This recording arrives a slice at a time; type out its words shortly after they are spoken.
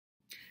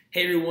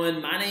Hey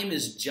everyone, my name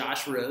is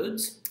Josh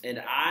Rhodes, and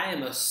I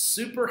am a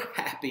super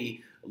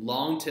happy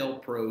Longtail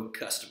Pro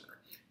customer.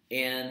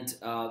 And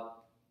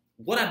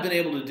what I've been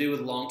able to do with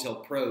Longtail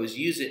Pro is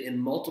use it in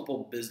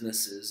multiple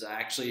businesses. I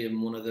actually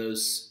am one of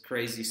those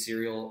crazy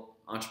serial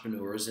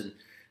entrepreneurs, and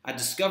I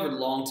discovered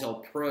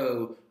Longtail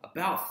Pro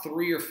about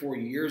 3 or 4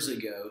 years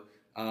ago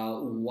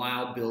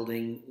while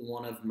building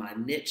one of my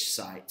niche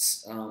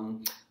sites.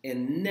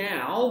 And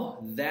now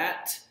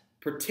that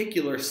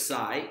particular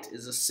site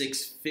is a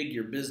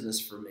six-figure business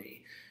for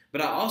me.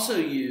 But I also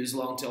use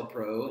Longtail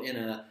Pro in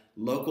a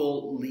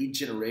local lead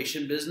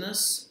generation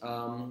business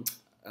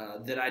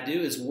that I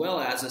do, as well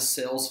as a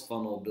sales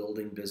funnel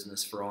building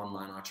business for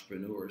online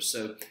entrepreneurs.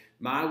 So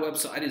my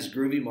website is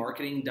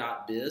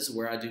groovymarketing.biz,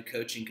 where I do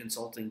coaching,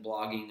 consulting,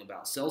 blogging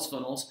about sales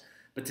funnels.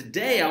 But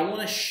today I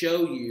want to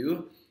show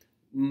you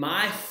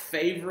my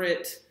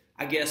favorite,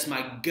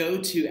 my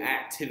go-to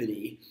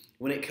activity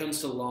when it comes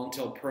to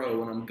Longtail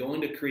Pro, when I'm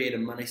going to create a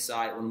money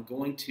site, when I'm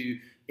going to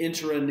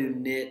enter a new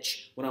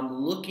niche, when I'm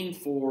looking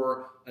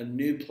for a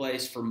new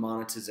place for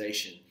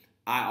monetization.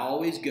 I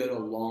always go to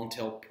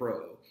Longtail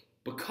Pro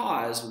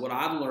because what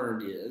I've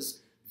learned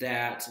is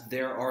that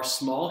there are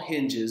small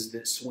hinges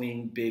that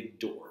swing big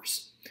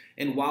doors.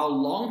 And while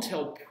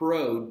Longtail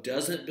Pro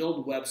doesn't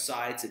build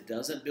websites, it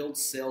doesn't build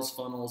sales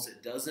funnels,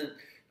 it doesn't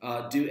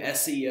do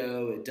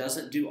SEO, it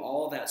doesn't do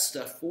all that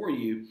stuff for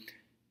you,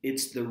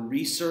 it's the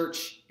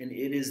research and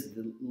it is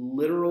the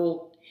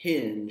literal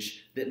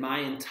hinge that my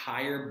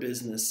entire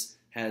business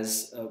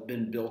has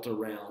been built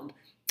around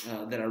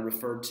that I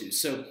referred to.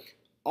 So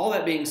all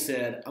that being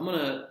said, I'm going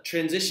to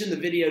transition the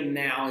video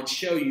now and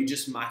show you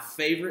just my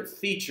favorite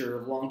feature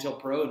of Longtail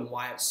Pro and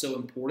why it's so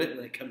important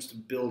when it comes to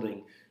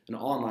building an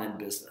online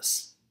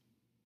business.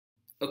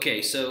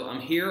 Okay, so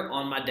I'm here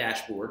on my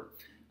dashboard,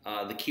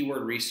 the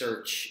keyword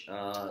research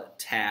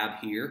tab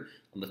here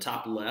on the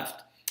top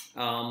left.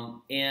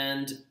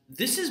 And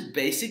this is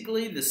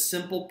basically the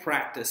simple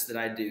practice that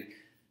I do.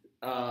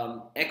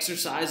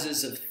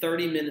 Exercises of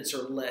 30 minutes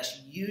or less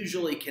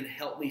usually can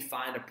help me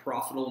find a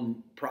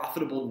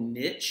profitable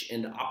niche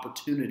and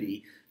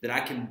opportunity that I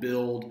can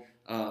build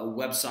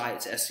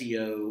websites,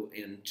 SEO,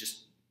 and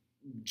just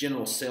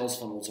general sales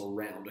funnels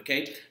around,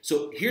 okay?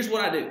 So here's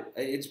what I do.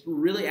 It's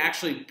really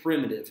actually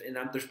primitive, and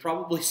there's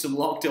probably some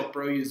Longtail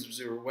Pro users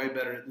who are way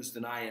better at this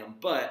than I am,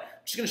 but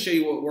I'm just gonna show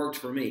you what worked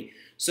for me.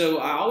 So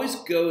I always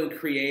go and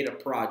create a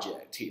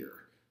project here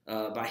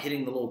by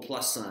hitting the little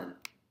plus sign.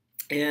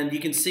 And you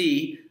can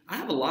see I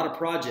have a lot of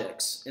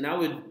projects, and I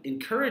would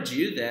encourage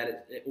you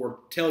that, or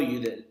tell you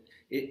that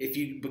if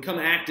you become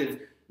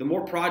active, the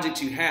more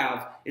projects you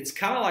have, it's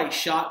kind of like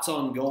shots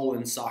on goal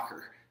in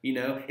soccer. You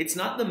know, it's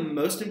not the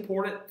most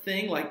important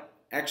thing, like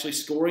actually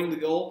scoring the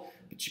goal,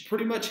 but you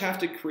pretty much have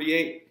to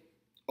create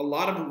a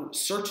lot of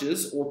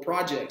searches or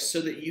projects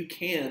so that you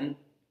can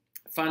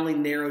finally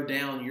narrow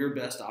down your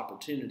best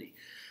opportunity.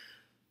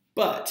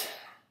 But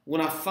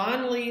when I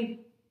finally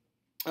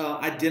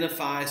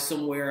identify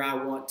somewhere I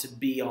want to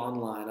be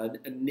online,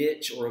 a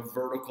niche or a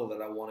vertical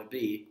that I want to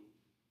be,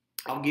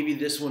 I'll give you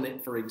this one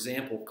for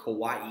example,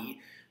 Kauai.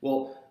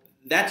 Well,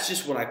 that's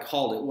just what I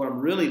called it. What I'm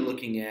really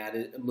looking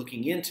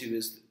into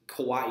is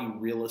Kauai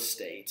real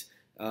estate.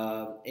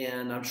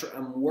 And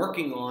I'm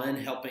working on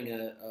helping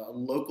a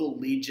local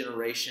lead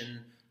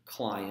generation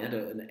client,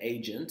 an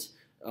agent,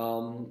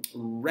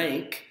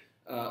 rank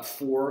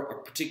for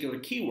a particular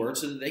keyword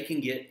so that they can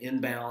get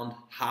inbound,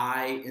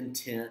 high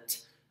intent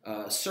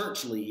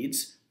search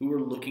leads who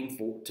are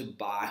looking to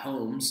buy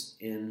homes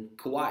in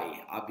Kauai,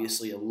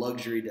 obviously a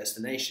luxury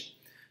destination.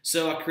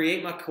 So I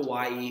create my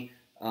Kauai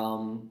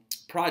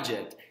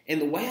project, and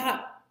the way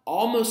I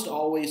almost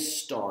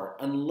always start,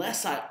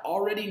 unless I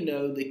already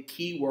know the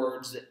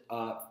keywords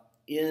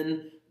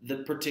in the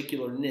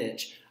particular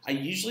niche, I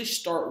usually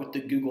start with the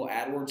Google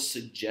AdWords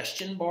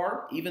suggestion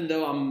bar, even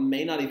though I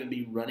may not even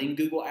be running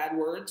Google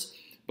AdWords,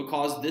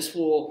 because this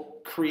will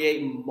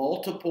create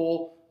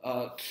multiple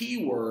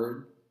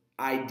keyword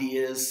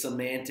ideas,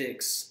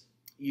 semantics,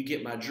 you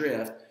get my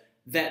drift,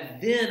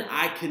 that then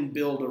I can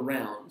build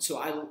around. So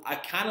I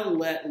kind of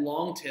let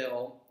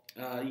Longtail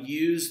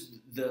use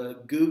the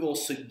Google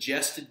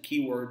suggested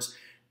keywords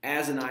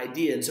as an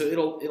idea, and so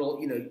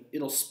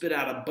it'll spit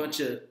out a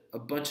bunch of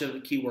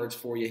keywords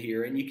for you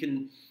here, and you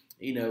can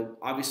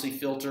obviously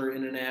filter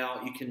in and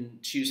out. You can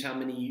choose how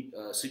many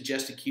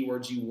suggested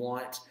keywords you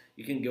want.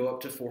 You can go up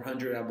to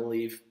 400, I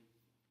believe,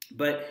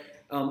 but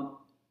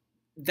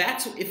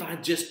that's if I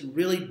just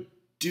really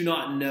do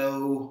not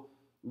know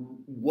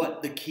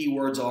what the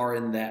keywords are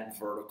in that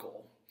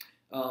vertical.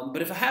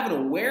 But if I have an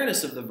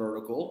awareness of the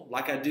vertical,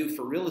 like I do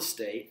for real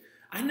estate,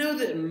 I know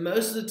that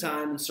most of the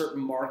time in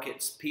certain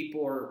markets,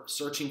 people are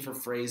searching for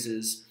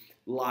phrases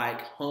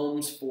like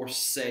homes for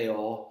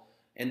sale,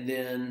 and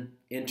then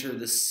enter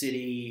the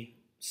city,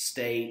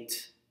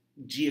 state,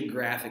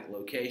 geographic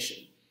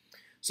location.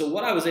 So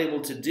what I was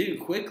able to do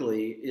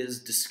quickly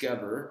is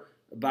discover,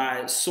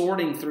 by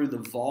sorting through the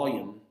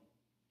volume,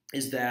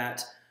 is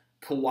that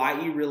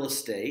Kauai real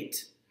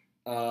estate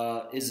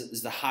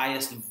is the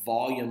highest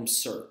volume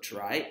search,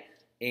 right?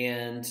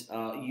 and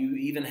you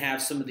even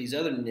have some of these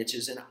other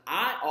niches. And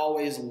I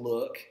always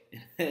look,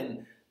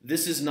 and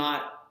this is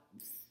not,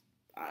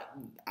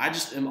 I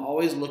just am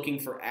always looking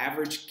for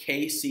average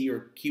KC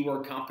or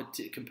keyword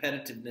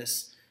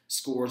competitiveness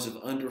scores of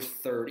under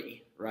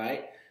 30,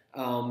 right?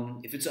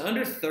 If it's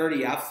under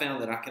 30, I've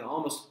found that I can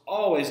almost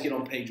always get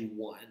on page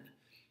 1.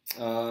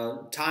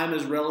 Time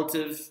is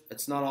relative.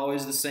 It's not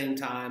always the same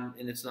time,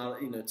 and it's not,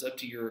 it's up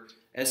to your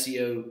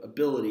SEO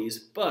abilities.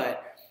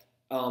 But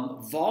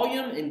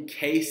volume and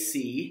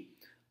KC,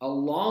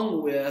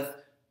 along with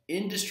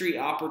industry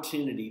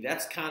opportunity,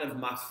 that's kind of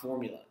my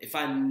formula. If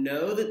I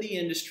know that the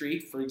industry,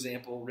 for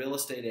example, real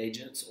estate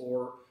agents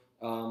or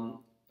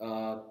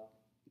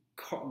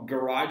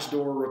garage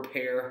door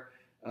repair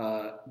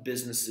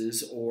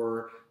businesses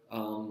or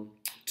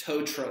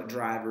tow truck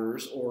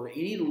drivers or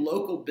any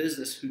local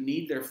business who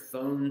need their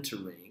phone to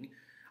ring,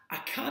 I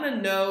kind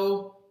of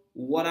know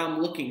what I'm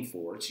looking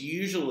for. It's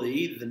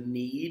usually the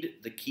need,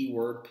 the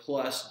keyword,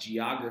 plus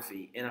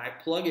geography. And I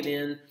plug it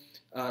in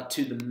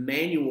to the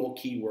manual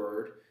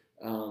keyword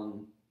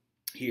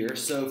here.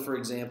 So, for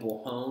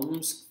example,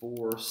 homes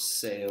for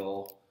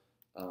sale,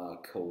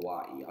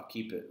 Kauai. I'll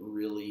keep it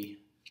really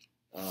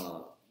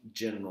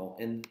general.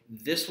 And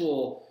this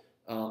will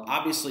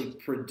obviously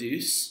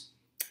produce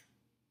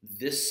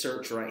this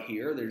search right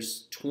here.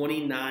 There's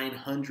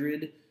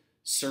 2,900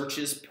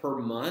 searches per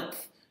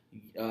month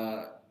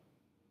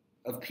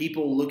of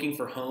people looking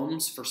for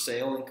homes for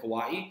sale in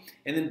Kauai.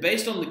 And then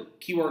based on the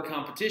keyword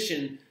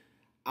competition,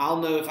 I'll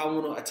know if I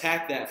want to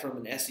attack that from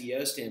an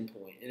SEO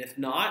standpoint. And if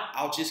not,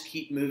 I'll just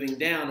keep moving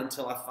down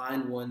until I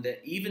find one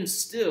that even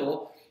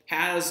still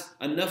has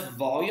enough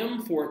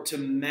volume for it to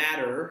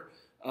matter,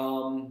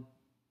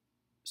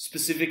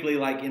 specifically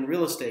like in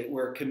real estate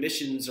where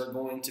commissions are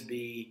going to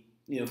be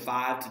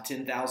 $5,000 to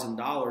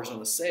 $10,000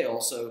 on a sale.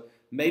 So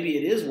maybe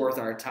it is worth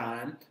our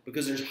time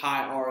because there's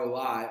high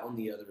ROI on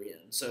the other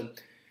end. So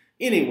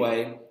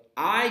anyway,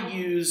 I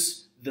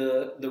use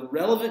the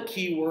relevant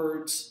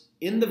keywords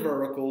in the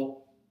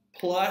vertical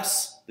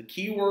plus the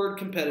keyword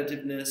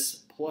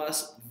competitiveness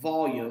plus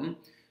volume,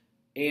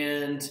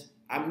 and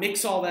I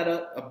mix all that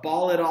up, I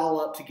ball it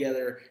all up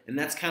together, and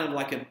that's kind of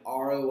like an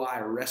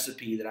ROI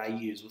recipe that I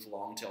use with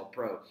Longtail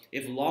Pro.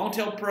 If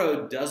Longtail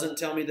Pro doesn't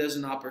tell me there's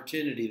an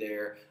opportunity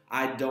there,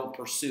 I don't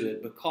pursue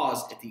it,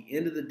 because at the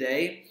end of the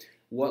day,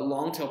 what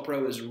Longtail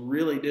Pro is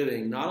really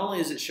doing, not only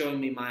is it showing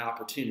me my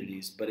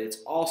opportunities, but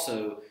it's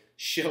also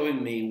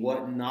showing me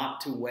what not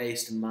to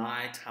waste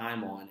my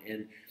time on.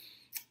 And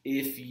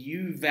if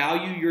you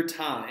value your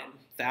time,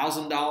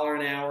 $1,000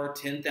 an hour,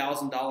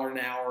 $10,000 an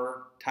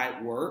hour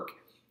type work,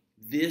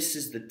 this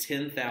is the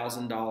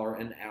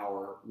 $10,000 an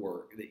hour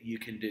work that you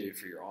can do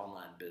for your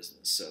online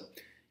business. So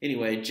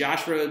anyway,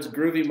 Josh Rhodes,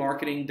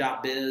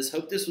 groovymarketing.biz.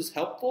 Hope this was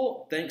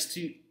helpful. Thanks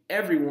to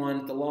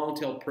everyone at the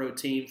Longtail Pro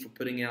team for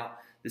putting out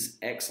this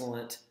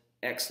excellent,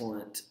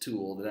 excellent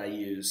tool that I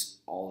use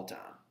all the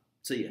time.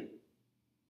 See ya.